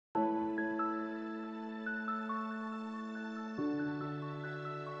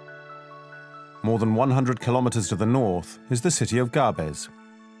More than 100 kilometers to the north is the city of Gabes,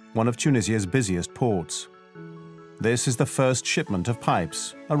 one of Tunisia's busiest ports. This is the first shipment of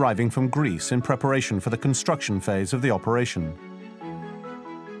pipes arriving from Greece in preparation for the construction phase of the operation.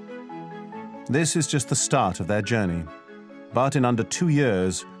 This is just the start of their journey. But in under 2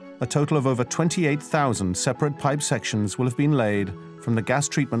 years, a total of over 28,000 separate pipe sections will have been laid from the gas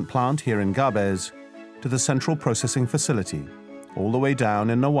treatment plant here in Gabes to the central processing facility, all the way down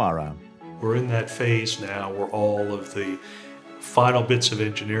in Nawara. We're in that phase now where all of the final bits of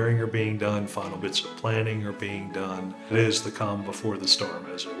engineering are being done, final bits of planning are being done. It is the calm before the storm,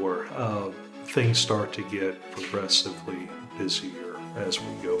 as it were. Things start to get progressively busier as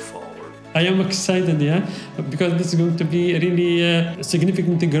we go forward. I am excited, because this is going to be really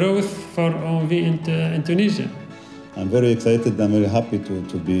significant growth for OMV in Tunisia. I'm very excited and very happy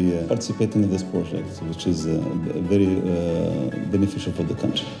to be participating in this project, which is very beneficial for the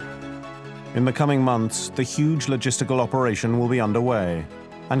country. In the coming months, the huge logistical operation will be underway,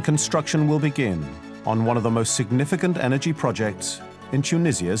 and construction will begin on one of the most significant energy projects in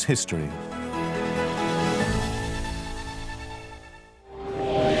Tunisia's history.